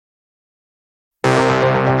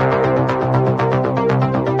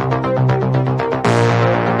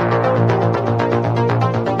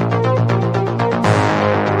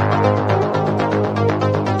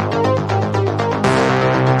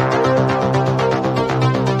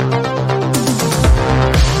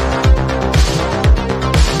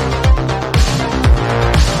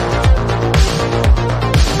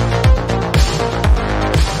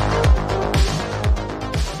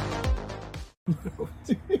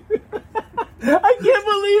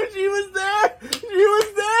believe she was there? She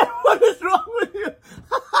was there. What is wrong with you?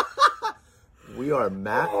 We are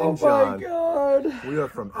Matt and John. Oh my God. We are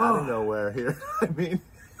from out of nowhere here. I mean,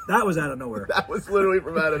 that was out of nowhere. That was literally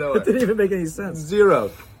from out of nowhere. It didn't even make any sense.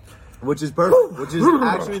 Zero. Which is perfect. Which is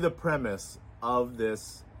actually the premise of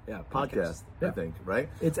this podcast, yeah. I think, right?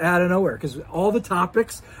 It's out of nowhere because all the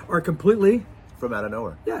topics are completely from out of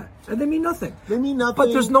nowhere. Yeah, and they mean nothing. They mean nothing.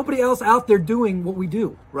 But there's nobody else out there doing what we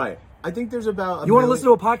do. Right. I think there's about You want to listen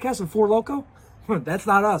to a podcast of Four Loko? That's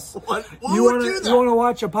not us. What you would do that? You want to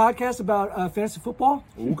watch a podcast about fantasy football?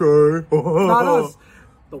 Okay. Not us.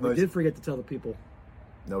 But Nice. we did forget to tell the people.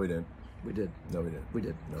 No, we didn't. We did. No, we didn't. We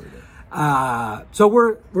did. No, we didn't. So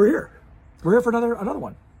we're here. We're here for another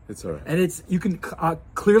one. It's all right. And it's you can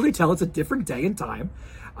clearly tell it's a different day and time.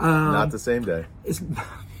 Not the same day. It's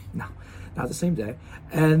no, not the same day.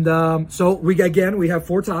 And so we have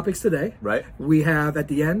 4 topics today. Right. We have at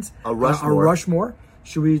the end A Rushmore. a Rushmore.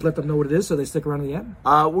 Should we let them know what it is so they stick around to the end?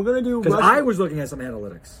 We're gonna do Because I was looking at some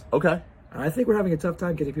analytics. Okay. And I think we're having a tough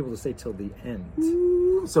time getting people to stay till the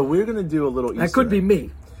end. So we're gonna do a little. That could be me.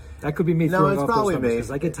 That could be me. No, it's probably me.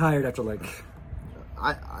 Because I get tired after like.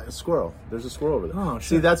 A squirrel. There's a squirrel over there. Oh,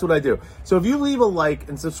 See, shit. that's what I do. So if you leave a like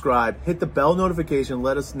and subscribe, hit the bell notification,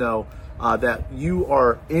 let us know that you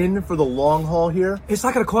are in for the long haul here. It's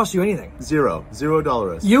not going to cost you anything.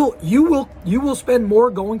 $0 You will spend more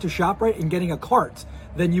going to ShopRite and getting a cart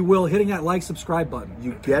than you will hitting that like subscribe button.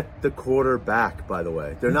 You get the quarter back, by the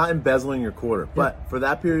way. They're not embezzling your quarter, but for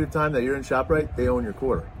that period of time that you're in ShopRite, they own your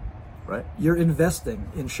quarter. Right? You're investing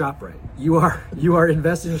in ShopRite. You are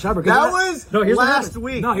investing in ShopRite. That was last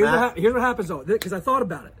week. No, here's what happens though. Because I thought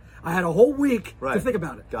about it. I had a whole week to think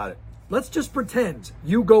about it. Got it. Let's just pretend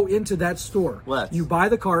you go into that store. You buy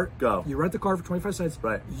the cart. Go. You rent the cart for 25 cents.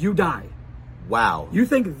 Right. You die. Wow. You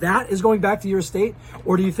think that is going back to your estate,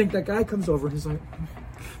 or do you think that guy comes over and he's like,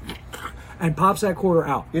 and pops that quarter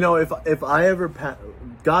out? You know, if I ever,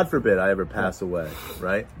 God forbid, I ever pass away,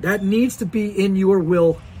 right? That needs to be in your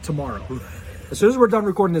will tomorrow. As soon as we're done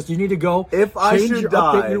recording this, you need to go. If I change should your,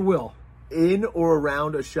 die update your will in or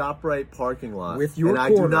around a ShopRite parking lot, with your and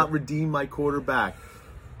quarter, I do not redeem my quarter back,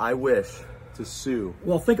 I wish to sue.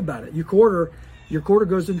 Well, think about it. Your quarter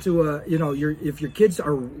goes into a, if your kids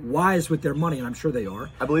are wise with their money, and I'm sure they are.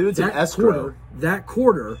 I believe it's an escrow. That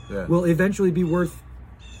quarter will eventually be worth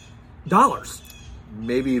dollars.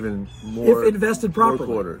 Maybe even more. If invested properly.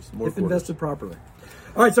 More quarters. Invested properly.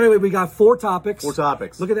 All right, so anyway, we got 4 topics. 4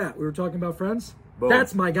 topics. Look at that. We were talking about Friends. Boom.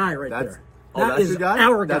 That's my guy there. That's your guy?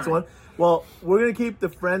 Our guy. That's one. Well, we're going to keep the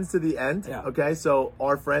Friends to the end, okay? So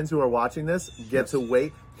our friends who are watching this get to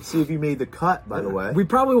wait, see if you made the cut, by the way. We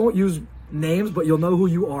probably won't use names, but you'll know who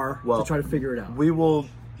you are to try to figure it out. We will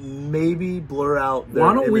maybe blur out their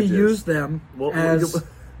Why don't images. we use them as...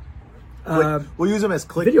 we'll use them as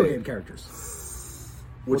clickbait. Video game characters.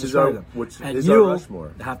 Which is our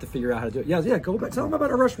Rushmore. Have to figure out how to do it. Yeah, go back. Tell them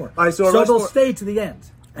about our Rushmore. All right, so they'll stay to the end.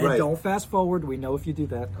 And Right. don't fast forward. We know if you do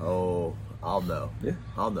that. Oh, I'll know. Yeah.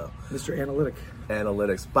 I'll know. Mr. Analytic.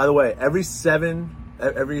 Analytics. By the way, every 7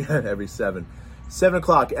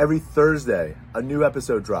 o'clock, every Thursday, a new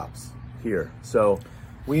episode drops here. So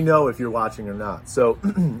we know if you're watching or not. So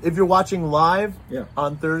if you're watching live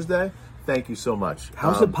on Thursday, thank you so much.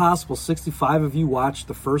 How's it possible 65 of you watched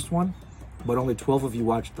the first one, but only 12 of you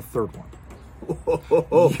watched the third one?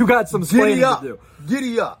 You got some explaining to do.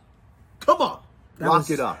 Giddy up. Come on. Lock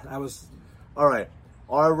it up. That was... All right.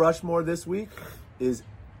 Our Rushmore this week is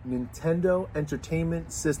Nintendo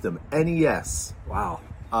Entertainment System, NES. Wow.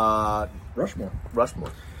 Rushmore.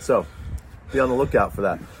 So, be on the lookout for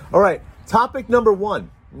that. All right. Topic number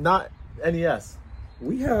 1, not NES.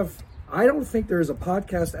 I don't think there is a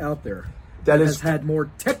podcast out there that has had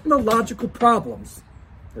more technological problems.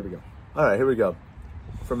 There we go. All right, here we go.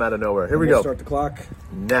 From out of nowhere. Here we We'll go. Start the clock.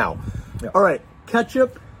 Now. Yep. All right.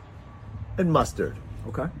 Ketchup and mustard.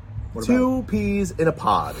 Okay. What 2 peas in a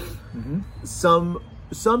pod. Mm-hmm.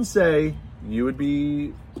 Some say you would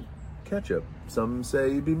be ketchup. Some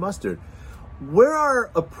say you'd be mustard. Where are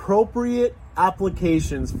appropriate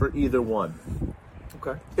applications for either one?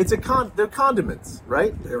 Okay. They're condiments,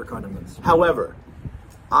 right? They are condiments. However,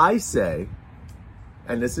 I say,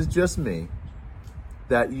 and this is just me,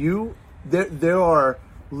 that there are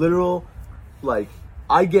literal, like,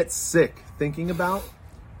 I get sick thinking about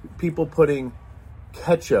people putting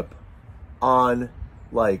ketchup on,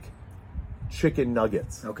 like, chicken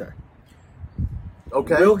nuggets. Okay.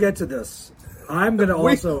 We'll get to this. I'm going to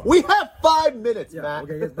also... We have 5 minutes, Matt.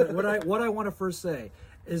 Okay, but what I want to first say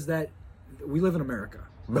is that we live in America.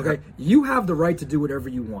 Okay, you have the right to do whatever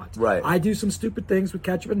you want. Right. I do some stupid things with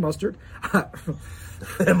ketchup and mustard.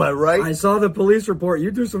 Am I right? I saw the police report. You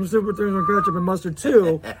do some stupid things with ketchup and mustard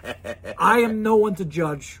too. I am no one to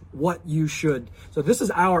judge what you should. So this is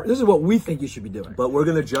what we think you should be doing. But we're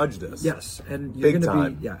gonna judge this. Yes, and you're Big gonna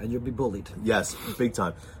time. be and you'll be bullied. Yes, big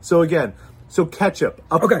time. So again, ketchup,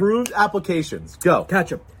 approved applications. Go.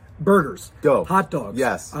 Ketchup, burgers, Go. hot dogs.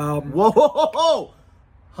 Yes. Whoa, Whoa.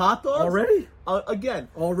 Hot dogs? already? Again.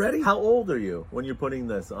 Already? How old are you when you're putting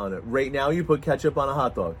this on it? Right now you put ketchup on a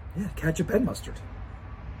hot dog. Yeah, ketchup and mustard.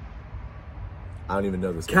 I don't even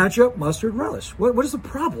know this. Ketchup, mustard, relish. What is the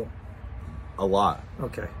problem? A lot.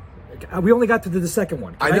 Okay. We only got to do the second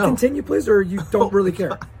one. Can I know. continue, please, or you don't really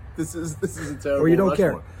care? This is a terrible Or you don't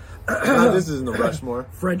Rushmore. No, this isn't a Rushmore.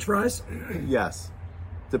 French fries? Yes.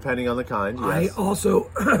 Depending on the kind, yes. I also...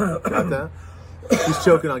 Got that? He's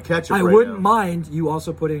choking on ketchup I right wouldn't now. mind you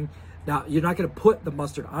also putting... Now, you're not going to put the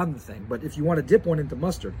mustard on the thing, but if you want to dip one into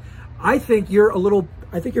mustard, I think you're a little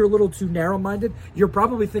too narrow-minded. You're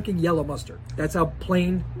probably thinking yellow mustard. That's how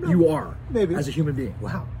plain you are maybe. as a human being.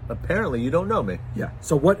 Wow. Apparently, you don't know me. Yeah.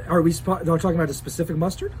 So what are we talking about? A specific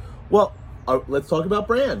mustard? Well, let's talk about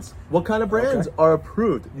brands. What kind of brands Okay. are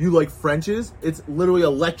approved? You like French's? It's literally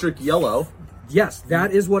electric yellow. Yes,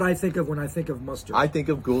 that is what I think of when I think of mustard. I think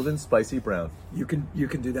of golden spicy brown. You can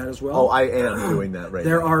do that as well. Oh, I am doing that right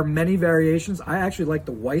There now. are many variations. I actually like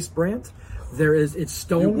the Weiss brand. It's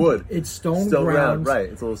stone. You would. It's stone Ground, ground, right.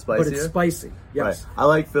 It's a little spicier. but it's spicy. Yes. Right. I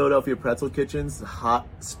like Philadelphia Pretzel Kitchen's hot,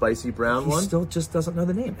 spicy brown He one. still just doesn't know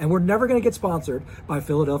the name. And we're never going to get sponsored by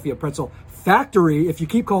Philadelphia Pretzel Factory if you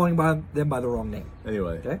keep calling them by the wrong name.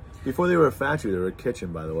 Anyway, Okay. Before they were a factory, they were a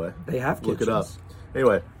kitchen, by the way. They have Look it up. kitchens.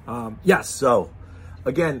 Anyway, Yes. so,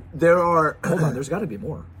 again, there are... Hold on. There's got to be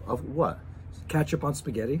more. Of what? Ketchup on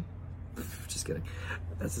spaghetti. Just kidding.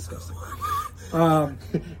 That's disgusting.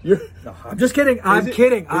 You're, No, I'm just kidding. I'm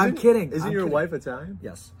kidding. Isn't I'm your kidding. wife Italian?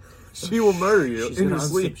 Yes. She will murder you in your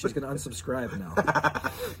sleep. She's going to unsubscribe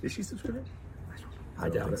now. Is she subscribed? I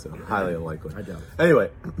doubt think it. so. Highly unlikely. I doubt it. Anyway,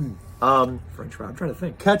 French fry. I'm trying to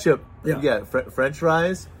think. ketchup. Yeah. French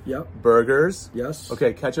fries. Yep. Burgers. Yes.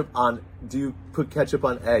 Okay, ketchup on... Do you put ketchup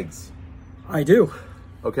on eggs? I do.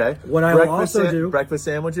 Okay. What I will also do... Breakfast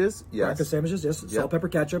sandwiches? Yes. Breakfast sandwiches, yes. Yep. Salt, pepper,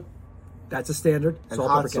 ketchup. That's a standard. And Salt,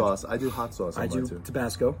 hot pepper, sauce. ketchup. I do hot sauce on I mine do too.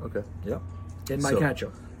 Tabasco. Okay. Yep. In my So-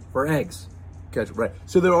 ketchup. For eggs. Ketchup, right.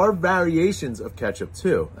 So there are variations of ketchup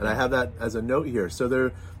too. And I have that as a note here. So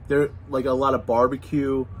they're like a lot of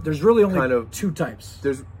barbecue. There's really only kind of- two types.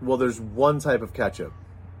 There's one type of ketchup.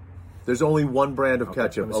 There's only one brand of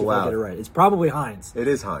ketchup Let me see if I allowed. get it right. It's probably Heinz. It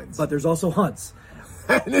is Heinz. But there's also Hunt's.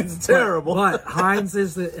 and it's terrible. But Heinz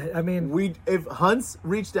is the... I mean... If Hunt's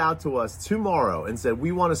reached out to us tomorrow and said,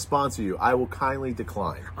 we want to sponsor you, I will kindly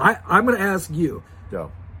decline. I'm going to ask you.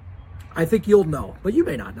 Go. I think you'll know, but you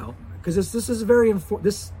may not know. Because this is very...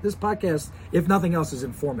 This podcast, if nothing else, is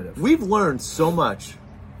informative. We've learned so much.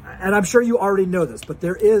 And I'm sure you already know this, but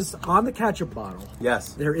there is, on the ketchup bottle...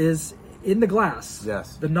 Yes. There is, in the glass...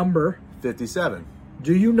 Yes. The number... 57.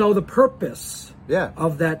 Do you know the purpose... Yeah.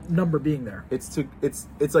 Of that number being there? It's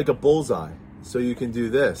like a bullseye. So you can do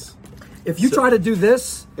this. If you try to do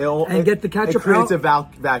this and get the ketchup it creates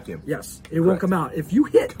out... a vacuum. Yes, it won't come out. If you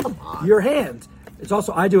hit your hand... It's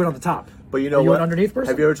also... I do it on the top. But you know Are you what? an underneath person?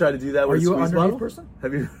 Have you ever tried to do that with a Are you an squeeze underneath bottle? person?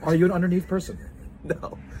 Have you? Are you an underneath person?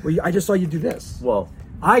 No. Well, I just saw you do this. Well,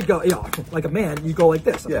 I go, like a man, you go like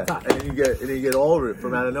this on yeah, the top. and then you get all of it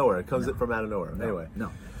from out of nowhere. It comes from out of nowhere. Anyway.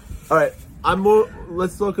 No. All right.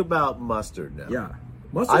 Let's talk about mustard now. Yeah.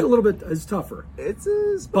 Mustard a little bit is tougher. It's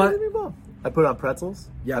a But- spicy meatball. I put it on pretzels.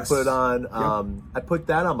 Yes. I put it on. Yep. I put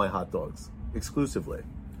that on my hot dogs exclusively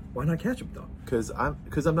Why not ketchup though? because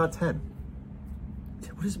I'm not 10.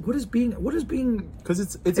 What is being? Because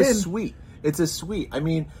it's a sweet. It's a sweet. I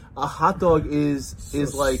mean, a hot dog is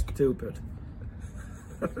like stupid.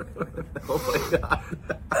 oh my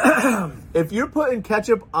god! If you're putting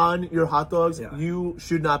ketchup on your hot dogs, you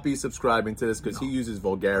should not be subscribing to this because he uses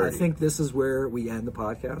vulgarity. I think this is where we end the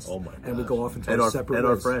podcast. Oh my god! And we go off into and our separate and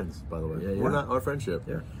ways. our friends, by the way. Yeah, We're yeah. not our friendship.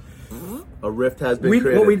 Yeah. A rift has been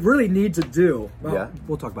created. What we really need to do. Well, Yeah.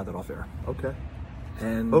 We'll talk about that off air. Okay.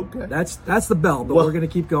 And Okay. that's the bell, but Well, we're going to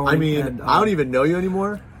keep going. I mean, and, I don't even know you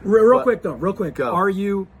anymore. Real but- quick though, real quick. Go. Are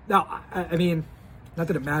you now? I mean, not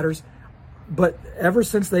that it matters, but ever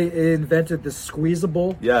since they invented the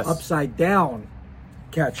squeezable, Yes. upside down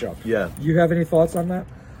ketchup, Yeah. You have any thoughts on that?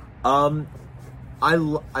 I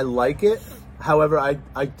like it. However,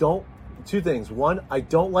 I don't. Two things. One, I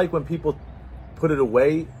don't like when people put it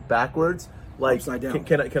away backwards. Like, Upside down.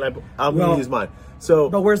 Can I? I'm going to use mine. So,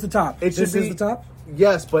 But where's the top? It should This is the top?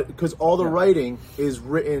 Yes, but because all the writing is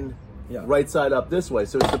written right side up this way,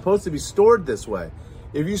 so it's supposed to be stored this way.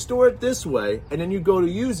 If you store it this way and then you go to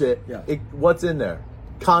use it, what's in there?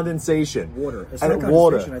 Condensation, water. It's and not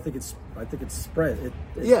condensation. I think it's spread.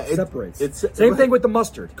 It separates. Same thing with the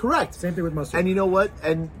mustard. Correct. Same thing with mustard. And you know what?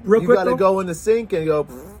 And Real you quick, got to though? go in the sink and go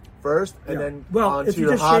first, and then onto if you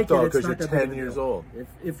your just hot shake dog it, because it's you're not that big 10 of a years deal. old.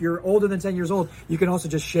 If you're older than 10 years old, you can also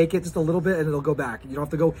just shake it just a little bit and it'll go back. You don't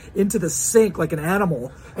have to go into the sink like an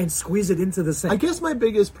animal and squeeze it into the sink. I guess my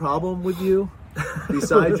biggest problem with you,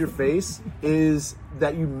 besides your face, is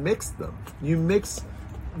that you mix them. You mix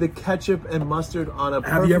the ketchup and mustard on a Have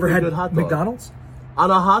perfectly you ever had good hot dog. McDonald's?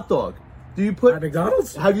 On a hot dog. Do you put At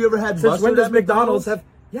McDonald's? Have you ever had Since mustard when does at McDonald's have?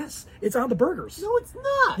 Yes, it's on the burgers. No, it's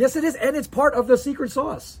not. Yes, it is, and it's part of the secret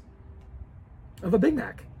sauce of a Big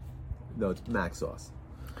Mac. No, it's mac sauce.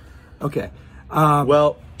 Okay.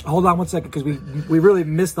 Well, hold on one second because we really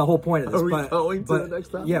missed the whole point of this. Are we going to the next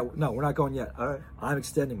time? Yeah, no, we're not going yet. All right. I'm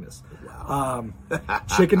extending this. Wow.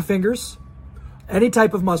 Chicken fingers, any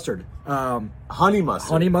type of mustard. Honey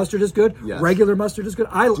mustard. Honey mustard is good. Yes. Regular mustard is good.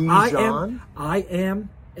 I Dijon? am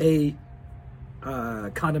a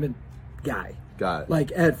condiment guy. Got it.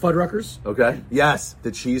 Like at Fuddruckers. Okay. Yes, the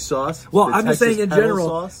cheese sauce. Well, the I'm just Texas saying in kettle general.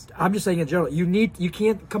 sauce. I'm just saying in general. You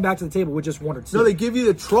can't come back to the table with just one or two. No, they give you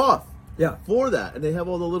the trough. Yeah. For that, and they have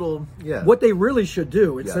all the little What they really should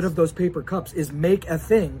do instead Yes. of those paper cups is make a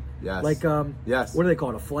thing. Yes. Like Yes. What do they call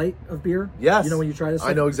it? A flight of beer. Yes. You know when you try this.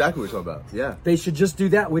 I know exactly what you're talking about. Yeah. They should just do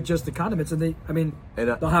that with just the condiments, and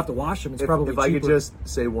they'll have to wash them. It's probably if I cheaper. could just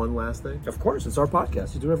say one last thing. Of course, it's our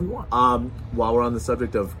podcast. You do whatever you want. While we're on the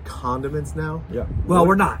subject of condiments now. Yeah. Well,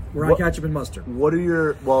 we're not. We're on ketchup and mustard. What are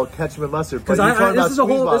your ketchup and mustard? Because this is a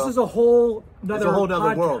whole nother It's a whole nother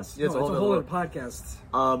podcast. world. Yeah, It's a whole other podcast.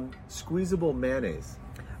 Squeezable mayonnaise.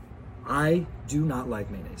 I do not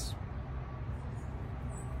like mayonnaise,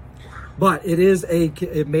 but it is a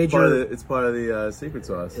major. It's part of the secret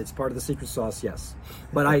sauce. It's part of the secret sauce, yes,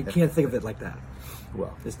 but I can't think of it like that.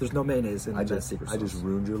 Well, there's no mayonnaise in that secret sauce. I just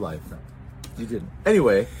ruined your life. No, you didn't.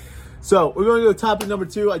 Anyway, so we're going to go to topic number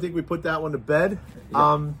 2. I think we put that one to bed.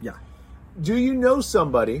 Yeah. Do you know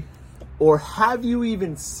somebody, or have you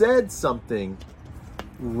even said something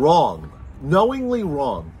wrong, knowingly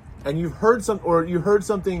wrong, and you heard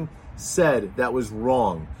something said that was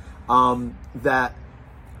wrong, that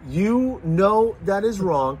you know that is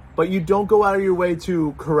wrong, but you don't go out of your way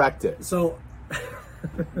to correct it? So,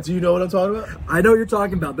 do you know what I'm talking about? I know what you're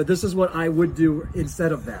talking about, but this is what I would do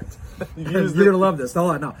instead of that. You're gonna love this.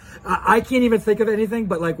 Hold on, no, I can't even think of anything.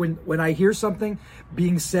 But like when I hear something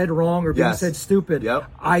being said wrong or being said stupid,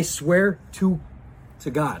 I swear to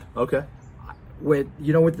God. Okay. With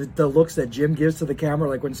the looks that Jim gives to the camera,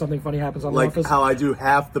 like when something funny happens on The Office. Like how I do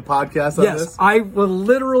half the podcast on this? Yes, I will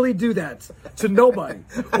literally do that to nobody,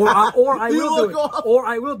 or I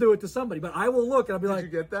will do it to somebody. But I will look and I'll be like,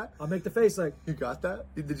 "Did you get that?" I'll make the face like, "You got that?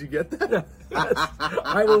 Did you get that?" Yes.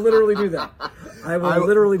 I will literally do that. I will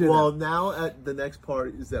literally do that. Well, now at the next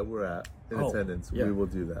parties that we're at in attendance, we will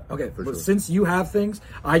do that. Okay, for but sure. Since you have things,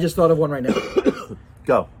 I just thought of one right now.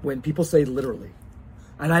 Go. When people say literally.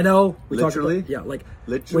 And I know we literally, talked about, like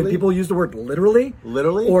literally? when people use the word literally,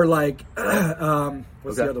 or like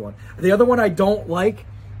what's the other one? The other one I don't like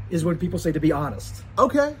is when people say to be honest.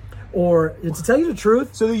 Okay. Or to tell you the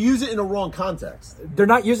truth. So they use it in a wrong context. They're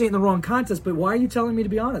not using it in the wrong context, but why are you telling me to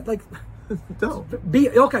be honest? Like, don't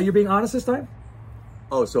okay. You're being honest this time.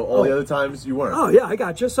 Oh, so all the other times you weren't. Oh yeah, I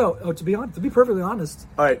got you. So to be perfectly honest.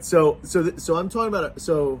 All right. So I'm talking about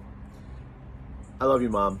So I love you,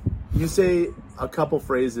 Mom. You say a couple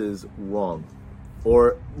phrases wrong,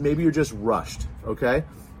 or maybe you're just rushed. Okay,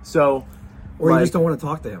 so or you just don't want to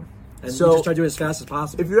talk to him, and you just try to do it as fast as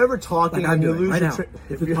possible. If you're ever talking and you lose your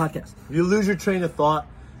podcast, you lose your train of thought,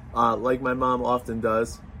 like my mom often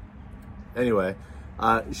does. Anyway,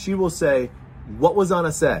 she will say, "What was on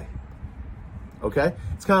a say?" Okay,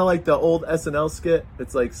 it's kind of like the old SNL skit.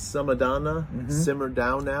 It's like Samadana, simmer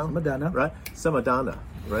down now. Samadana, right? Samadana,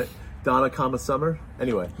 right? Donna, comma, summer.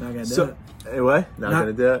 Anyway, not gonna do it. Anyway, not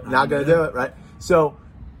gonna do it. Not gonna do it. Right. So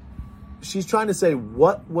she's trying to say,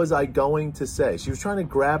 what was I going to say? She was trying to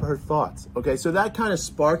grab her thoughts. Okay, so that kind of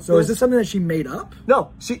sparked. So is this something that she made up?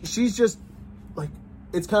 No, she's just like,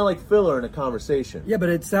 it's kind of like filler in a conversation. Yeah, but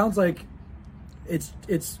it sounds like it's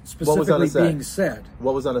specifically being said.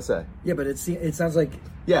 What was on a say? Yeah, but it sounds like.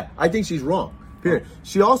 Yeah, I think she's wrong. Period.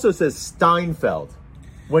 She also says Steinfeld.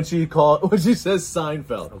 When she says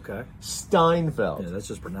Seinfeld. Okay. Steinfeld. Yeah, that's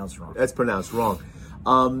just pronounced wrong. That's pronounced wrong.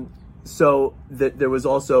 So that there was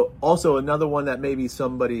also another one that maybe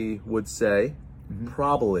somebody would say,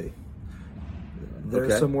 probably.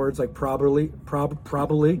 There's some words like probably.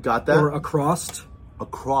 Got that? Or across.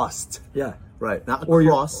 Across. Yeah. Right. Not Or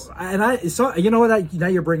across. you know what? Now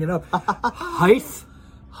you're bringing up height.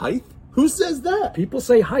 Height? Who says that? People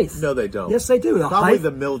say height. No, they don't. Yes, they do. Probably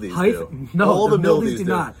the Mildies do. No, all the Mildies Mildies do do.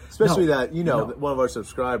 not. Especially No. that, No. one of our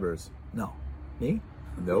subscribers. No. Me?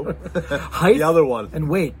 Nope. Height. The other one. And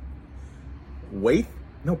weight. Weight?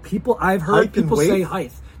 No, people. I've heard Height and people weight? say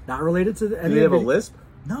height. Not related to any. Do they have a of it. lisp?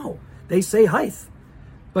 No, they say height,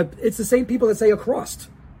 but it's the same people that say across.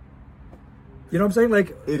 You know what I'm saying?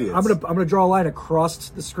 Like Idiots. I'm gonna draw a line across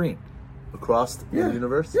the screen. Across the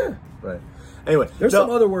universe? Yeah. Right. Anyway. There's some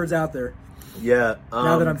other words out there. Yeah.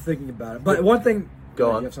 Now that I'm thinking about it, but one thing.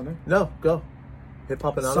 Go on. You have something? No, go. Hip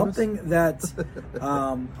Hop Anonymous? Something that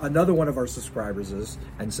another one of our subscribers is,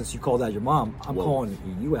 and since you called out your mom, I'm calling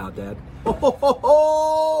you out, Dad.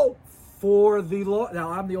 Oh!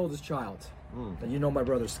 Now I'm the oldest child, and you know my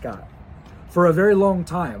brother Scott. For a very long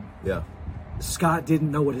time, Yeah. Scott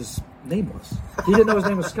didn't know what his name was. He didn't know his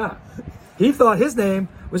name was Scott. He thought his name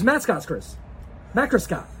was Matt Scott's Chris. Macro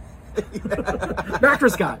Scott. Macro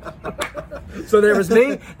Scott. So there was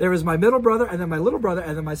me, there was my middle brother, and then my little brother,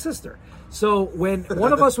 and then my sister. So when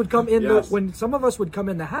one of us would come in, Yes. when some of us would come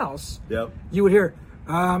in the house, Yep. you would hear,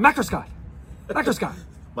 Macro Scott. Macro Scott.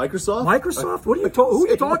 Microsoft? Microsoft? Who are you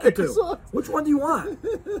talking to? Microsoft. Which one do you want?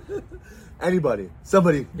 Anybody.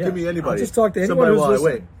 Somebody. Yeah. Give me anybody. I'll just talk to anyone Somebody who's while I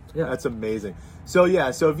listening. wait. Yeah. That's amazing. So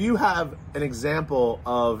if you have an example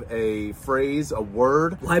of a phrase, a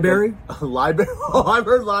word. Library? Library. Oh, I've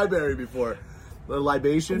heard library before. A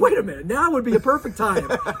libation. Wait a minute. Now would be a perfect time.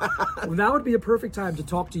 Now would be a perfect time to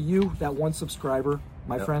talk to you, that one subscriber,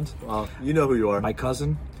 my friend. Well, you know who you are. My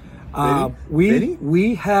cousin. Vinny?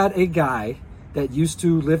 We had a guy that used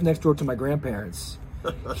to live next door to my grandparents.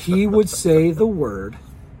 He would say the word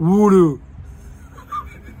voodoo.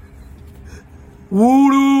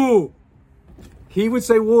 Voodoo. He would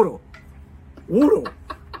say voodoo. Voodoo.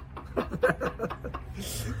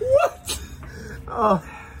 What?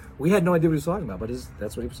 We had no idea what he was talking about, but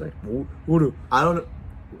that's what he would say. Voodoo. I don't know.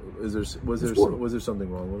 Was there something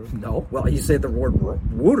wrong with him? No. Well, he said the word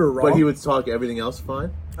voodoo wrong. But he would talk everything else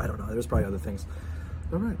fine? I don't know. There's probably other things.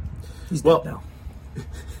 All right. He's dead now.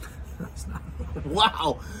 That's not.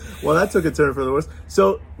 Wow. Well, that took a turn for the worse.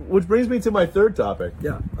 So, which brings me to my third topic.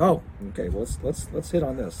 Yeah. Oh. Okay. Well, let's hit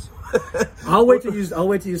on this. I'll wait till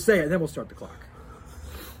you say it, and then we'll start the clock.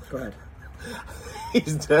 Go ahead.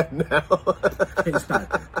 He's dead now. He's not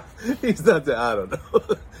dead. He's not dead. I don't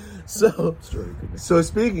know. So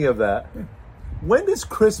speaking of that, when does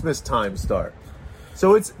Christmas time start?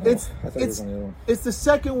 So it's the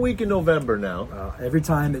second week in November now. Every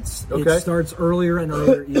time it starts earlier and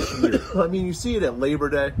earlier each year. I mean, you see it at Labor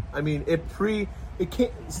Day. I mean,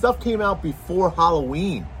 stuff came out before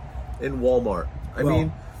Halloween in Walmart. I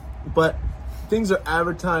mean, but things are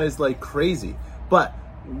advertised like crazy. But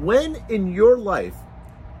when in your life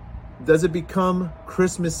does it become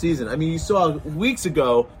Christmas season? I mean, you saw weeks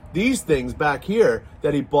ago these things back here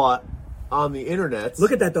that he bought on the internet.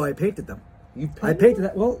 Look at that, though. I painted them. I painted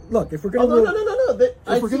that. Well, look, if we're going to no.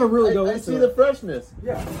 If we're going to really go into I see the freshness.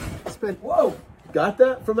 Yeah. Whoa. Got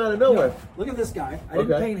that from out of nowhere. No. Look at this guy. I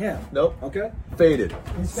didn't paint him. Nope. Okay. Faded.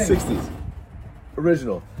 He's faded. 60s.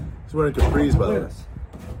 Original. He's wearing capris, by the way.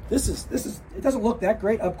 This is. It doesn't look that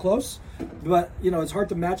great up close, but it's hard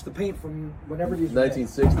to match the paint from whenever these.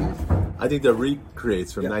 1960s. I think they're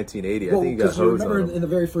recreates from 1980. Well, I think you got hosed on them. in the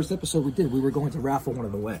very first episode we were going to raffle one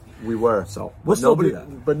of them away. We were. So we'll still do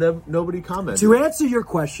that. But nobody commented. To answer your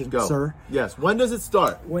question, sir. Yes. When does it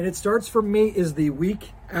start? When it starts for me is the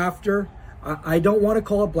week after. I don't want to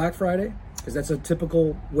call it Black Friday because that's a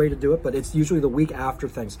typical way to do it, but it's usually the week after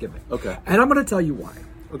Thanksgiving. Okay. And I'm going to tell you why.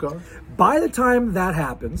 Okay. By the time that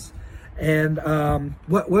happens, and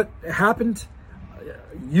what happened,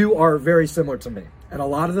 you are very similar to me. And a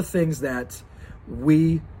lot of the things that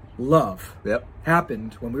we love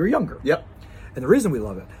happened when we were younger. Yep. And the reason we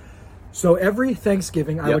love it. So every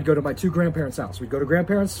Thanksgiving, I would go to my two grandparents' house. We'd go to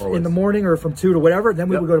grandparents in the morning or from 2 to whatever. Then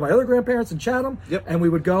we would go to my other grandparents in Chatham. Yep. And we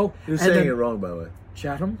would go. You're saying it wrong, by the way.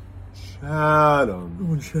 Chatham?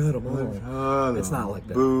 Chatham. Chatham. It's not like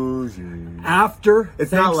that. Bougie. After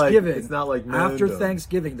Thanksgiving. It's not like after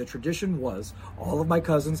Thanksgiving, the tradition was all of my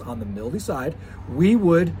cousins on the Mildy side, we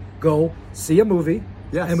would go see a movie.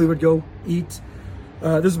 Yes. And we would go eat.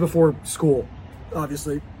 This is before school,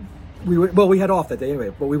 obviously. We had off that day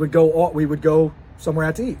anyway, but we would go somewhere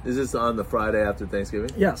out to eat. Is this on the Friday after Thanksgiving?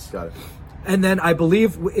 Yes. Got it. And then I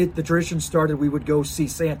believe the tradition started, we would go see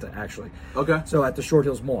Santa, actually. Okay. So at the Short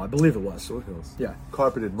Hills Mall, I believe it was. Short Hills. Yeah.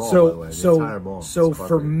 Carpeted mall, So, by the way. The entire mall. So is for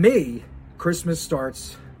carpeted. me, Christmas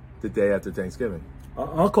starts... The day after Thanksgiving.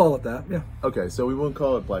 I'll call it that, yeah. Okay, so we wouldn't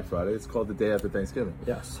call it Black Friday. It's called the day after Thanksgiving.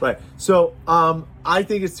 Yes. Right. So I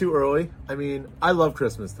think it's too early. I mean, I love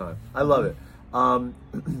Christmas time. I love it.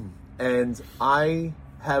 And I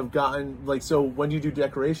have gotten, like, so when do you do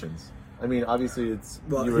decorations? I mean, obviously it's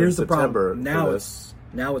Here's the September. problem.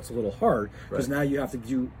 Now it's a little hard because Right. now you have to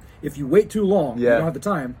do. If you wait too long, you Yeah. don't have the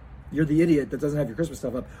time. You're the idiot that doesn't have your Christmas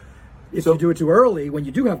stuff up. If So- you do it too early, when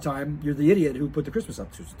you do have time, you're the idiot who put the Christmas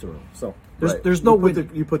up too early. So Right. there's no way.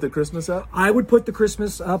 You put the Christmas up? I would put the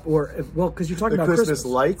Christmas up, because you're talking The about Christmas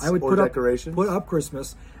lights I would or put decorations? Put up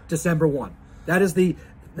Christmas December 1. That is the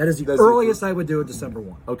That's earliest I would do it December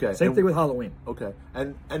 1. Okay. Same And- thing with Halloween. Okay.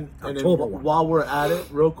 And then October 1. while we're at it,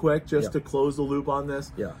 real quick, just Yeah. to close the loop on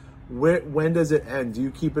this. Yeah. When does it end? Do you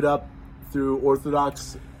keep it up through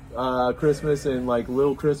Orthodox Christmas and like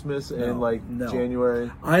Little Christmas and like no. January?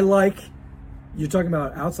 You're talking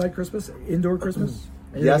about outside Christmas, indoor Christmas?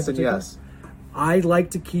 Anything Yes in and particular? yes. I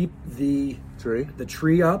like to keep the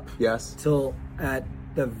Tree? up Yes. till at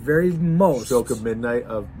the very most Stroke of midnight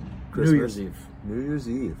of Christmas. New Year's Eve. New Year's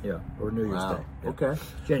Eve. Yeah, or New Year's Wow. Day. Yeah. Okay.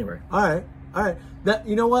 January. All right. That,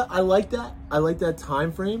 you know what? I like that. I like that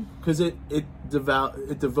time frame because it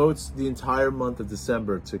devotes the entire month of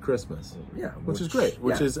December to Christmas. Yeah, which is great.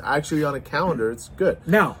 Which yeah. is actually on a calendar. It's good.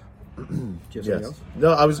 Now, do you have something else? No,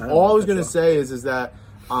 all I was that's going to all. say is that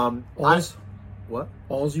what?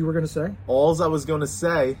 Alls you were going to say? Alls I was going to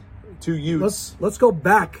say to youths. Let's go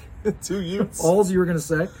back. To youths. Alls you were going to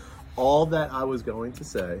say? All that I was going to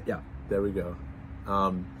say. Yeah. There we go.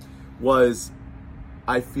 Was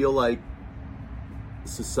I feel like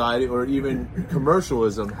society or even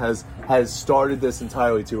commercialism has started this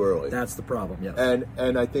entirely too early. That's the problem. Yes.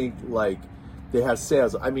 And I think like they have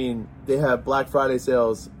sales. I mean, they have Black Friday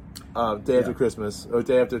sales day after Christmas or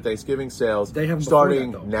day after Thanksgiving sales They have them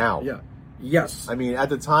starting before that, though. now. Yeah. Yes. I mean, at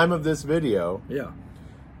the time of this video, yeah.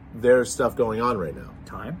 there's stuff going on right now.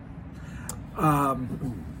 Time.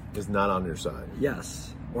 It's not on your side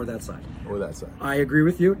Yes. Or that side. or that side. I agree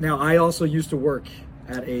with you. Now, I also used to work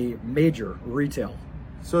at a major retail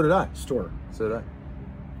So did I. store. So did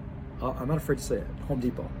I. I'm not afraid to say it. Home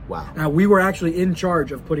Depot. Wow. Now, we were actually in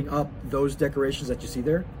charge of putting up those decorations that you see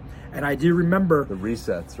there. And I do remember The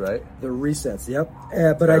resets, right? the resets, yep.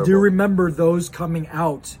 But I do Terrible. remember those coming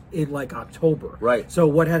out in like October. Right. So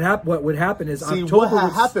what would happen is See, October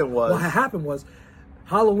what happened was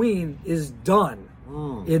Halloween is done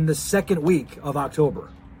in the second week of October.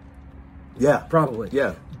 Yeah. Probably.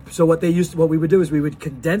 Yeah. So what we would do is we would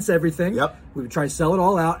condense everything. Yep. We would try to sell it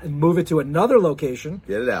all out and move it to another location.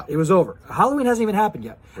 Get it out. It was over. Halloween hasn't even happened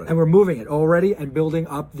yet. Right. And we're moving it already and building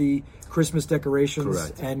up the Christmas decorations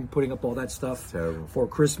Correct. and putting up all that stuff Terrible. for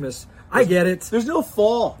Christmas. I get it. There's no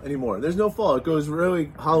fall anymore. There's no fall. It goes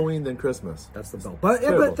really Halloween then Christmas. That's the belt. But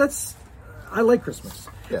terrible. I like Christmas.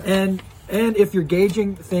 Yeah. And if you're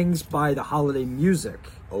gauging things by the holiday music,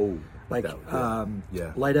 Oh. like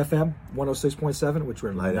yeah. Light FM 106.7, which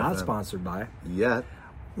we're Light not FM. sponsored by, Yeah.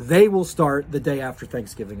 they will start the day after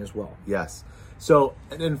Thanksgiving as well. Yes. So,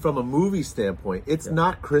 and then from a movie standpoint, it's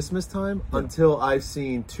not Christmas time until I've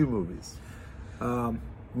seen two movies.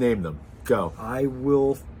 Name them. Go. I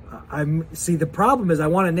will. See. The problem is, I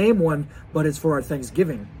want to name one, but it's for our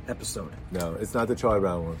Thanksgiving episode. No, it's not the Charlie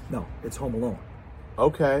Brown one. No, it's Home Alone.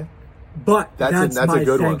 Okay. But That's a my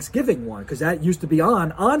good one. Thanksgiving one because that used to be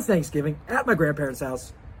on Thanksgiving at my grandparents'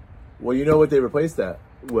 house. Well, you know what they replaced that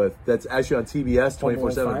with? That's actually on TBS Home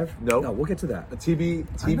Alone 24/7. 5? No, No, we'll get to that.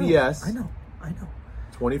 TBS. I know.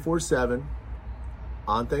 24/7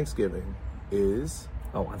 on Thanksgiving is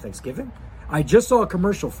Oh, on Thanksgiving? I just saw a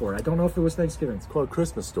commercial for it. I don't know if it was Thanksgiving. called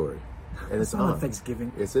Christmas Story, and it's It's not on on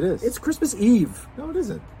Thanksgiving. Yes, it is. It's Christmas Eve. No, it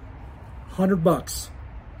isn't. $100.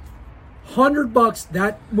 $100.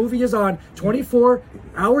 That movie is on 24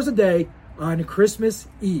 hours a day on Christmas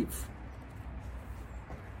Eve.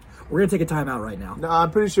 We're gonna take a time out right now. No,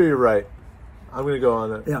 I'm pretty sure you're right. I'm gonna go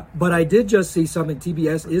on it. Yeah, but I did just see something.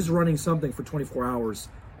 TBS is running something for 24 hours.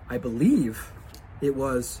 I believe it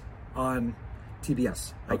was on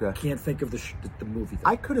TBS. Okay. I can't think of the movie.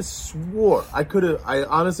 I could have swore. I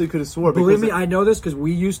honestly could have swore. Believe because me, I know this because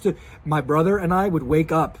we used to. My brother and I would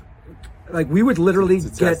wake up, like we would literally To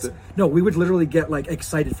test it? we would literally get like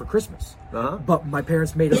excited for Christmas. Uh-huh. But my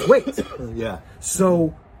parents made us wait, Yeah.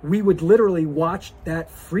 so we would literally watch that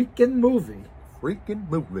freaking movie. Freaking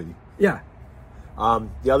movie. Yeah,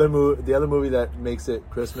 The other movie that makes it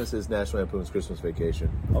Christmas is National Lampoon's Christmas Vacation.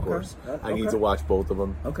 Of course, I need to watch both of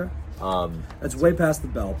them. Okay, that's way past the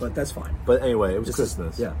bell, but that's fine. But anyway, it was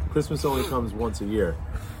Christmas. Yeah, Christmas only comes once a year.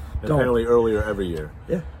 Apparently earlier every year.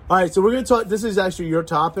 Yeah. All right, so we're going to talk. This is actually your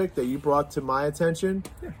topic that you brought to my attention.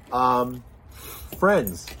 Yeah.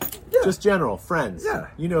 Friends. Yeah. Just general friends. Yeah.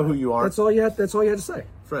 You know who you are. That's all you had. That's all you had to say.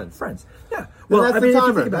 Friends. Yeah. Well, that's the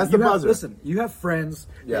timer. That's the buzzer. Listen, you have friends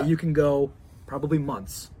that you can go probably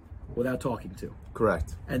months without talking to.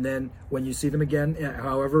 Correct. And then when you see them again,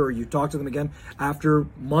 however, or you talk to them again after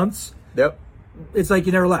months. Yep. It's like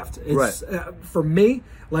you never left. It's, right. For me,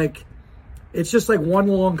 like. It's just like one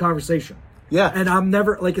long conversation. Yeah. And I'm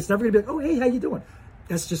never, like, it's never going to be like, oh, hey, how you doing?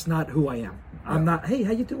 That's just not who I am. I'm not, hey,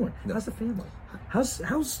 how you doing? How's the family? How's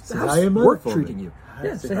work treating you?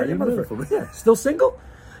 Yeah, say hi to your mother for me. Yeah, still single?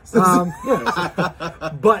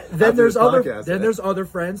 Yeah. But then there's other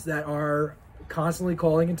friends that are constantly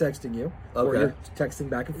calling and texting you. Okay. Or you're texting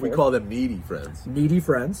back and forth. We call them needy friends. Needy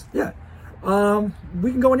friends, yeah.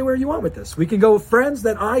 We can go anywhere you want with this. We can go with friends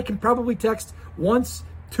that I can probably text once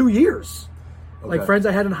 2 years. Okay. Like friends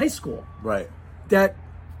I had in high school. Right. That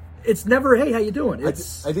it's never, hey, how you doing?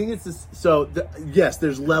 It's. I think it's this. So yes,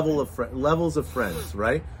 there's levels of friends,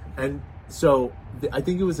 right? And so I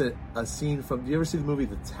think it was a scene from. Do you ever see the movie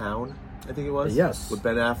The Town? I think it was. Yes. With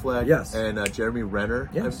Ben Affleck. Yes. And Jeremy Renner.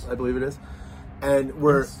 Yes. I believe it is. And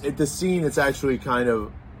the scene. It's actually kind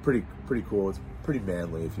of pretty cool. It's pretty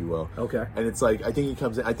manly, if you will. Okay. And it's like I think he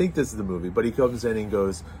comes in. I think this is the movie, but he comes in and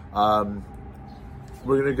goes.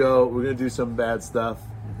 We're gonna do some bad stuff.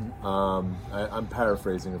 Mm-hmm. I'm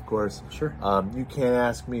paraphrasing, of course. Sure. You can't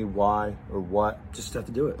ask me why or what. Just have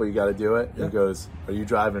to do it. But you got to do it. Yeah. He goes, "Are you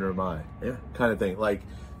driving or am I?" Yeah. Kind of thing. Like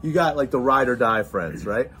you got like the ride or die friends,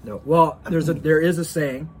 right? No. Well, there is a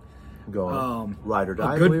saying. Go on. Ride or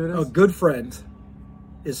die. I believe it is. A good friend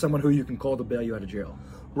is someone who you can call to bail you out of jail.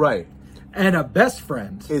 Right. And a best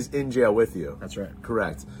friend is in jail with you. That's right.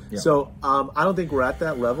 Correct. Yeah. So I don't think we're at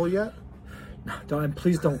that level yet.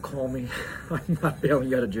 Please don't call me. I'm not bailing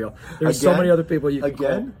you out of jail. There's so many other people you can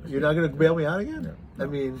call. You're not going to bail me out again? No.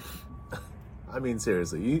 I mean,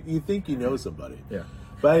 seriously. You think you know somebody. Yeah.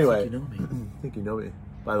 But anyway. I think you know me. I think you know me.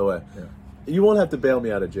 By the way. Yeah. You won't have to bail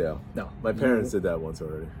me out of jail. No. My parents did that once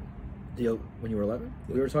already. When you were 11?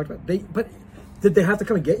 Yeah. We were talking about. But did they have to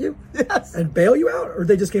come and get you? Yes. And bail you out, or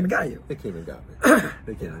they just came and got you? They came and got me.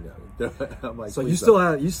 They came and got me. I'm like, so you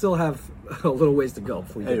still have a little ways to go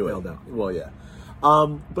before you get bailed out. Well, yeah.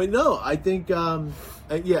 But no, I think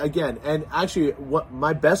again, and actually, what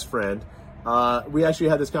my best friend, we actually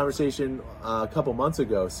had this conversation a couple months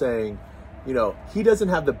ago, saying, he doesn't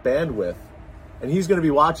have the bandwidth, and he's going to be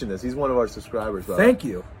watching this. He's one of our subscribers. Thank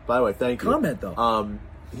you. By the way, thank you. Comment though.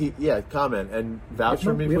 Comment and vouch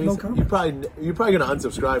for me, please. No you're probably going to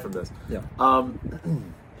unsubscribe from this. Yeah.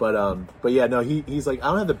 But yeah, no, he's like, I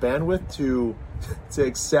don't have the bandwidth to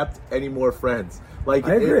accept any more friends. Like,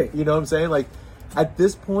 I agree. You know what I'm saying? Like, at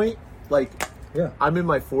this point, like, yeah, I'm in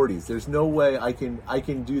my 40s. There's no way I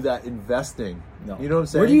can do that investing. No. You know what I'm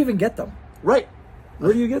saying? Where do you even get them? Right.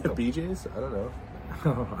 Where do you get them? BJ's? I don't know.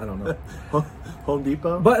 I don't know. Home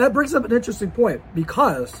Depot? But that brings up an interesting point,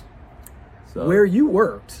 because where you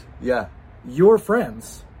worked, yeah, your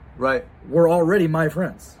friends, right, were already my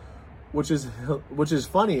friends. Which is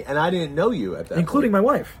funny, and I didn't know you at that including point.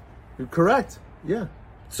 My wife. Correct. Yeah.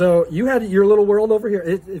 So you had your little world over here.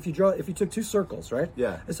 If you took two circles, right?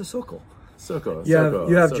 Yeah. It's a circle.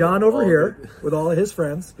 You have John over here with all of his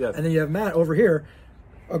friends, yes, and then you have Matt over here.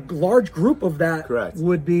 A large group of that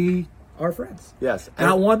would be our friends. Yes.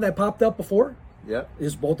 That one that popped up before, yep,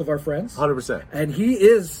 is both of our friends. 100%. And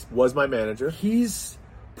was my manager. He's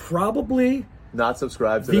probably not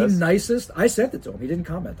subscribed to the nicest. I sent it to him. He didn't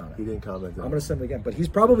comment on it. He didn't comment on it. I'm going to send it again. But he's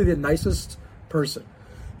probably the nicest person.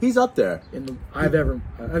 He's up there.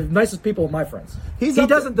 Nicest people of my friends. He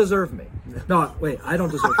doesn't deserve me. No, wait, I don't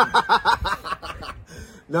deserve him.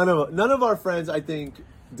 None of our friends, I think,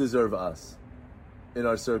 deserve us in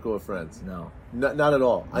our circle of friends. No. Not at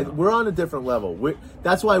all. No. We're on a different level.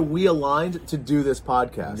 That's why we aligned to do this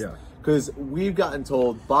podcast. Yeah. Because we've gotten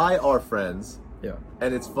told by our friends, yeah,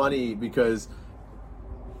 and it's funny because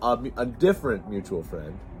a different mutual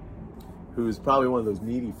friend, who's probably one of those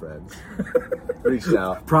needy friends, reached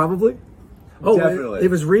out. Probably. Oh, definitely. It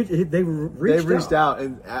was they reached out,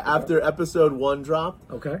 and after episode 1 dropped,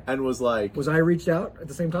 okay, and was like, was I reached out at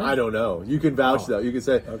the same time? I don't know. You can vouch though. You can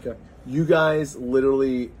say, okay, you guys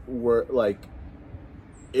literally were like,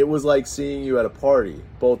 it was like seeing you at a party,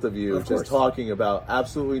 both of you, just talking about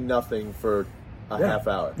absolutely nothing for half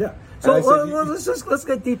hour. Yeah. And So I said, let's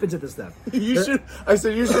get deep into this then. you should. I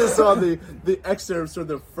said you should have saw the excerpts from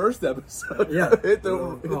the first episode. Yeah. hit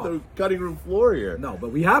the cutting room floor here. No,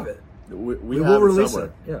 but we have it. We will have release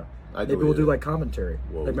somewhere. it. Yeah. I Maybe we'll do like commentary.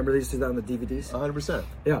 Whoa. Like, remember they used to do that on the DVDs? 100%.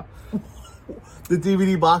 Yeah. The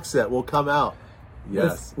DVD box set will come out.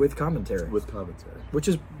 Yes. With commentary. With commentary. Which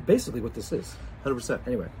is basically what this is. 100%.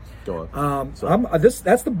 Anyway. Go on.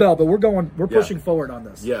 That's the bell, but we're pushing forward on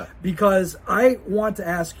this. Yeah. Because I want to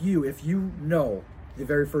ask you if you know the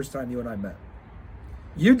very first time you and I met.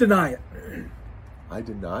 You deny it. I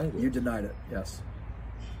denied it. You denied it, yes.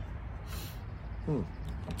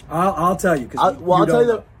 I'll tell you. I'll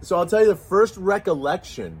tell you the first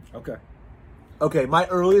recollection. Okay. Okay, my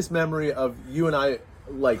earliest memory of you and I,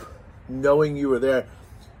 like, knowing you were there,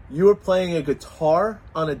 you were playing a guitar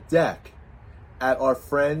on a deck at our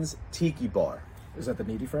friend's tiki bar. Is that the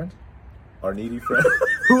needy friend? Our needy friend?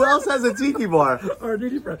 Who else has a tiki bar? Our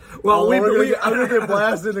needy friend. Well, I'm going to get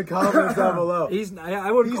blasted in the comments down below.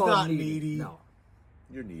 I wouldn't call not him needy. needy. No.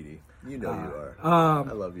 You're needy. You know you are.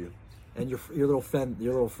 I love you. And your little friend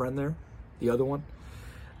there, the other one,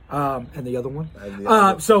 and the other one. And the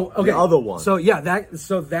other one. So yeah,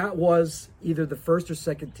 that was either the first or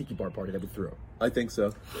second tiki bar party that we threw. I think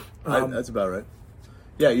so. That's about right.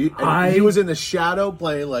 Yeah, he was in the shadow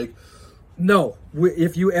playing like. No,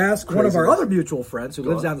 if you ask one of our Craziness. other mutual friends who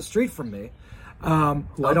lives down the street from me,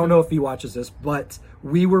 who I don't know if he watches this, but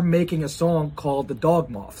we were making a song called "The Dog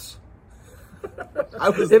Moths."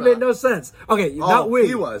 It made no sense. Okay, not we.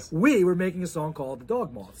 He was. We were making a song called "The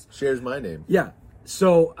Dog Moths." Shares my name. Yeah.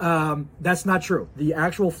 So that's not true. The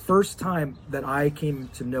actual first time that I came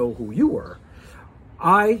to know who you were,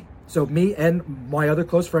 me and my other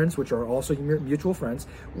close friends, which are also mutual friends,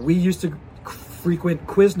 we used to frequent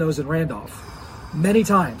Quiznos in Randolph many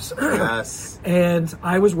times. Yes. And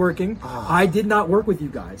I was working. I did not work with you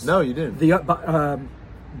guys. No, you didn't. The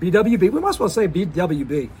BWB. We might as well say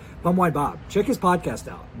BWB. Bum Wine Bob. Check his podcast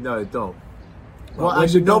out. No, don't. Well,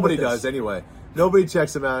 actually, nobody does anyway. Nobody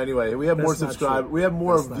checks him out anyway. We have more subscribers. We have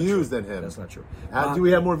more views than him. That's not true. Do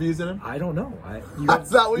we have more views than him? I don't know.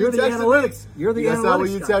 That's not what you texted analytics. me. You're the analytics. That's not what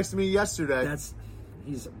you texted me yesterday.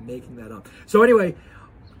 He's making that up. So anyway,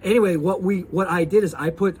 what I did is I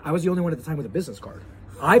was the only one at the time with a business card.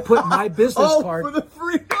 I put my business card for the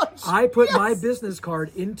free lunch. I put my business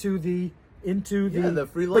card into the the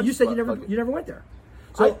free lunch. But you said you never went there.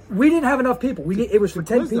 So we didn't have enough people. It was for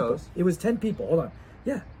 10 people. It was 10 people. Hold on.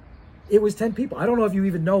 Yeah. It was 10 people. I don't know if you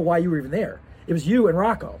even know why you were even there. It was you and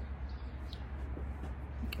Rocco.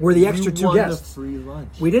 We're the extra two guests. The free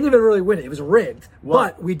lunch. We didn't even really win it. It was rigged.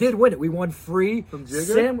 But we did win it. We won free from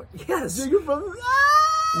Jigger? Yes. Jigger from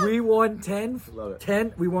We won 10. Love it.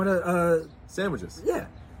 10. We won sandwiches. Yeah.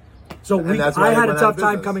 So I had a tough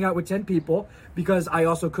time coming out with 10 people because I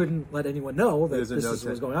also couldn't let anyone know that this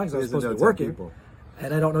was going on because I was supposed to be working. People.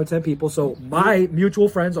 And I don't know 10 people. So my mutual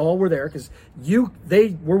friends all were there because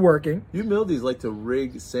they were working. You Mildies like to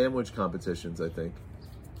rig sandwich competitions, I think.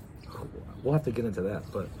 We'll have to get into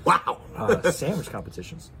that, but wow, sandwich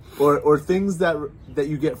competitions or things that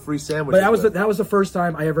you get free sandwiches. But that was the first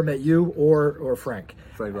time I ever met you or Frank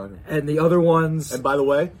Rocker. And the other ones. And by the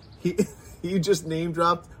way, he just name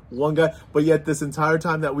dropped one guy, but yet this entire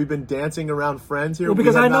time that we've been dancing around friends here,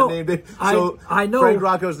 because I know, I know Frank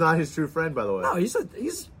Rocco's not his true friend, by the way. No,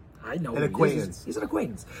 I know an acquaintance. He's an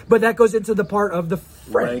acquaintance, but that goes into the part of the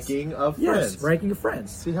friends. Ranking of friends. Yes, ranking of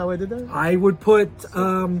friends. See how I did that? I would put.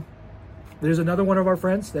 There's another one of our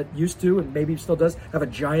friends that used to, and maybe still does, have a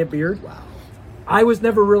giant beard. Wow. I was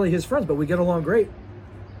never really his friend, but we get along great.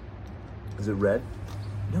 Is it red?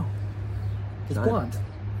 No. It's blonde.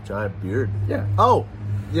 Giant beard. Yeah. Oh,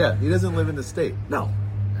 yeah. He doesn't live in the state. No.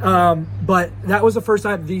 But that was the first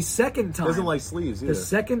time. The second time. Doesn't like sleeves either. The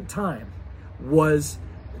second time was,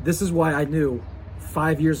 this is why I knew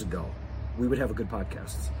 5 years ago we would have a good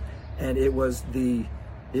podcast. And it was a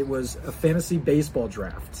fantasy baseball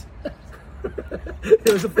draft.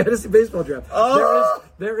 It was a fantasy baseball draft. Oh!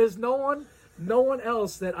 There is no one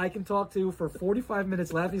else that I can talk to for 45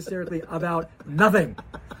 minutes laughing hysterically about nothing.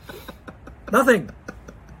 Nothing.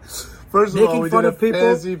 First of all, we did a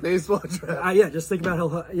fantasy baseball draft. Yeah, just think about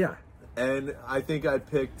how. Yeah. And I think I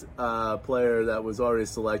picked a player that was already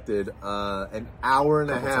selected an hour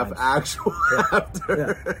and a half actual after.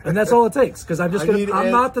 Yeah. And that's all it takes because I'm just going to.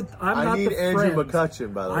 I'm not the Andrew friend.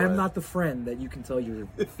 McCutcheon, by the way. I am not the friend that you can tell your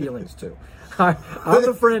feelings to. I'm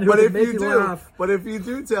the friend who can make you laugh. But if you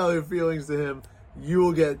do tell your feelings to him, you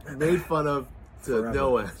will get made fun of to Forever.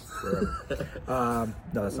 no end. No,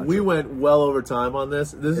 that's not We true. went well over time on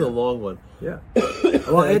this. This is a long one. Yeah.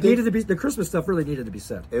 Well, it needed to be, the Christmas stuff really needed to be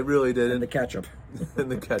said. It really did. And the ketchup.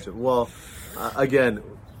 And the ketchup. Well, again,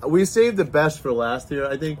 we saved the best for last here,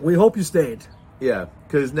 I think. We hope you stayed. Yeah,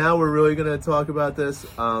 because now we're really going to talk about this.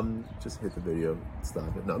 Just hit the video.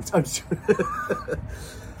 Stop it. No, I'm just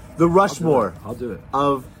the Rushmore I'll do it.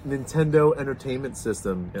 of Nintendo Entertainment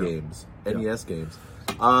System games, NES games.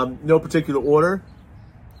 No particular order.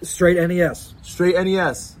 Straight NES. Straight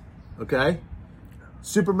NES. Okay?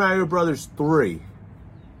 Super Mario Brothers 3.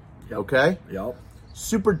 Yep. Okay? Yep.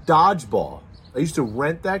 Super Dodgeball. I used to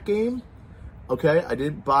rent that game. Okay? I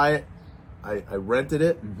didn't buy it. I rented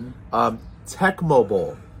it. Tecmo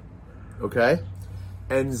Bowl. Okay?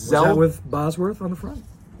 And Zelda. Was that with Bosworth on the front?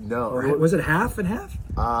 No. Or was it half and half?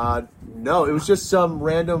 No, it was just some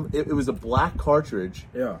random. It was a black cartridge.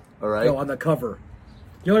 Yeah. All right. No, on the cover.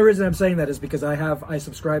 The only reason I'm saying that is because I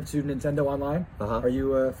subscribe to Nintendo Online. Are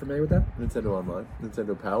you familiar with that? Nintendo Online?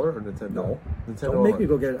 Nintendo Power or Nintendo? No. Nintendo Don't Online. make me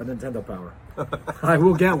go get a Nintendo Power. I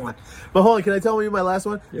will get one. But hold on, can I tell you my last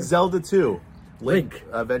one? Yeah. Zelda 2. Link.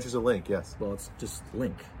 Adventures of Link, yes. Well, it's just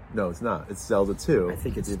Link. No, it's not. It's Zelda 2. I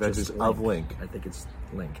think it's The Adventures just of Link. I think it's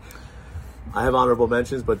Link. I have honorable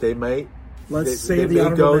mentions, but they might. Let's say they the may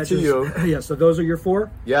honorable go mentions. to you. Yeah, so those are your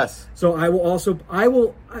 4? Yes. So I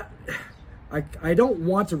don't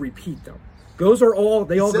want to repeat them. Those are all,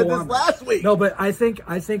 they all said go this on. last week. No, but I think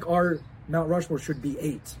our Mount Rushmore should be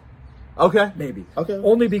 8. Okay. Maybe. Okay.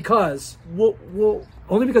 Only because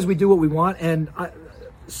we do what we want, and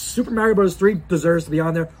Super Mario Bros. 3 deserves to be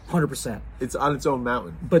on there 100%. It's on its own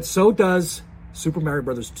mountain. But so does Super Mario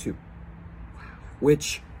Bros. 2,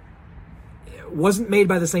 which wasn't made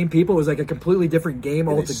by the same people. It was like a completely different game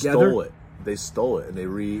altogether. They stole it and they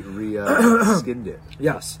skinned it.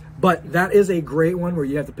 Yes, but that is a great one where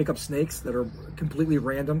you have to pick up snakes that are completely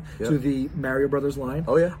random to the Mario Brothers line.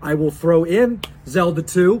 Oh, yeah. I will throw in Zelda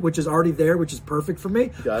 2, which is already there, which is perfect for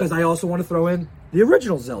me because I also want to throw in the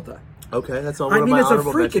original Zelda. Okay, that's all. One I of mean, my it's a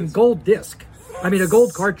honorable freaking mentions. gold disc. I mean, a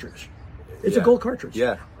gold cartridge. It's a gold cartridge.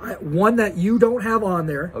 Yeah. One that you don't have on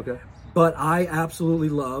there. Okay. But I absolutely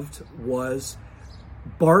loved was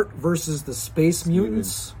Bart versus the Space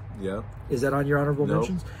Mutants. Yeah. Is that on your honorable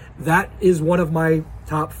mentions? That is one of my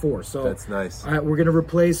top 4. So that's nice. All right, we're going to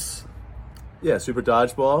replace. Yeah, Super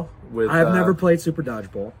Dodgeball with. I've never played Super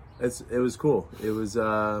Dodgeball. It was cool. It was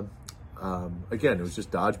again, it was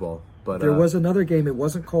just dodgeball. But there was another game. It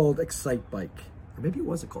wasn't called Excite Bike, or maybe it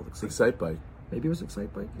wasn't called Excite Bike. Maybe it was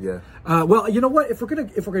Excite Bike. Yeah. Well, you know what? If we're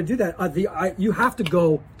gonna do that, you have to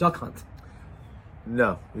go Duck Hunt.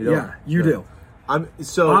 No, you don't. Yeah, you do. I'm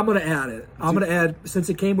gonna add it. I'm gonna add, since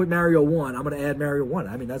it came with Mario 1. I'm gonna add Mario 1.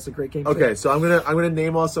 I mean, that's a great game. Okay, too. so I'm gonna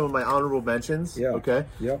name off some of my honorable mentions. Yeah. Okay.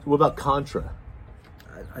 Yeah. What about Contra?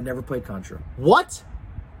 I never played Contra. What?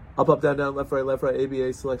 Up, down, left, right,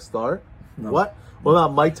 ABA, select, start. No. What? What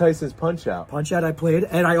about Mike Tyson's Punch Out? Punch Out I played,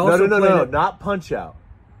 and I also No, not Punch Out.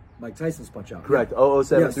 Mike Tyson's Punch Out. Correct.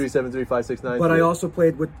 007-373-569. But I also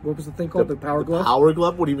played what was the thing called? The Power Glove? Power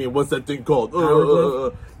Glove? What do you mean? What's that thing called? Power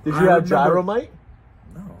Glove? Did you have Gyromite?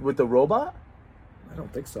 No. With the robot? I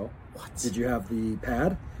don't think so. What? Did you have the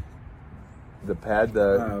pad? The pad,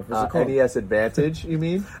 what's it called? NES Advantage, you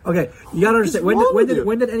mean? Okay, you gotta understand. When did NES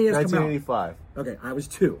come out? 1985. Okay, I was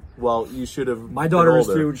 2. Well, you should have. My daughter is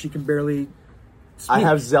 2, and she can barely speak. I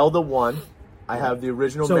have Zelda 1. I have the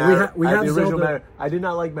original So Mario. we have the original Zelda. Mario. I did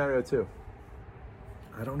not like Mario 2.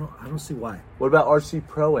 I don't know. I don't see why. What about RC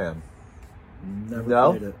Pro-Am? Never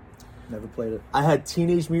No? played it. Never played it. I had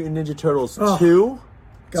Teenage Mutant Ninja Turtles Oh, 2.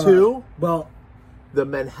 God. 2. Well, The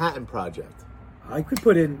Manhattan Project. I could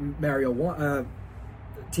put in Mario 1,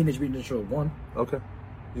 Teenage Mutant Ninja Turtles 1. Okay.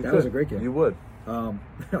 That was a great game. You would.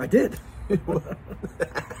 I did.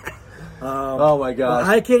 Oh my gosh.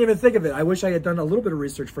 I can't even think of it. I wish I had done a little bit of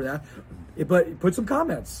research for that. But put some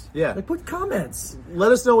comments. Yeah. Like, put comments.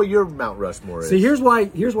 Let us know what your Mount Rushmore is. See, here's why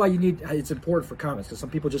you need, it's important for comments, because some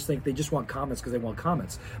people just think they just want comments because they want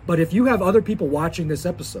comments. But if you have other people watching this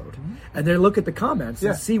episode and they look at the comments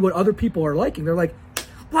and see what other people are liking, they're like,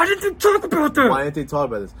 why didn't you talk about that? Why didn't they talk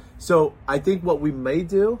about this? So I think what we may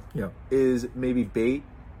do is maybe bait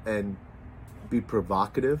and be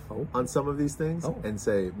provocative on some of these things and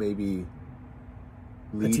say maybe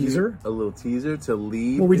lead a little teaser to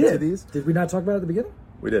lead into these. Did we not talk about it at the beginning?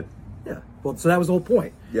 We did. Yeah. Well, so that was the whole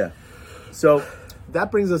point. Yeah. So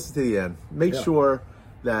that brings us to the end. Make sure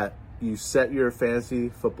that you set your fantasy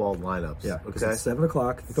football lineups. Yeah. Okay. It's 7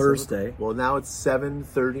 o'clock Thursday. Well, now it's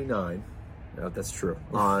 7:39. No, that's true.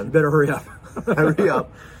 On you better hurry up. Hurry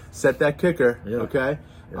up. Set that kicker. Yeah. Okay.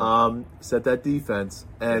 Yeah. Set that defense,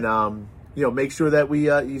 and make sure that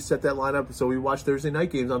we you set that lineup so we watch Thursday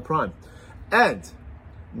night games on Prime. And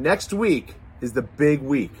next week, is the big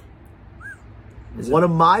week. Is One it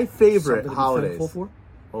of my favorite something to be holidays. thankful for?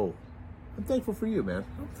 Oh, I'm thankful for you, man.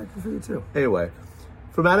 I'm thankful for you too. Anyway,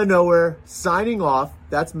 from out of nowhere, signing off.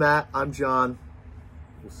 That's Matt. I'm John.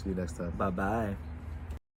 We'll see you next time. Bye-bye.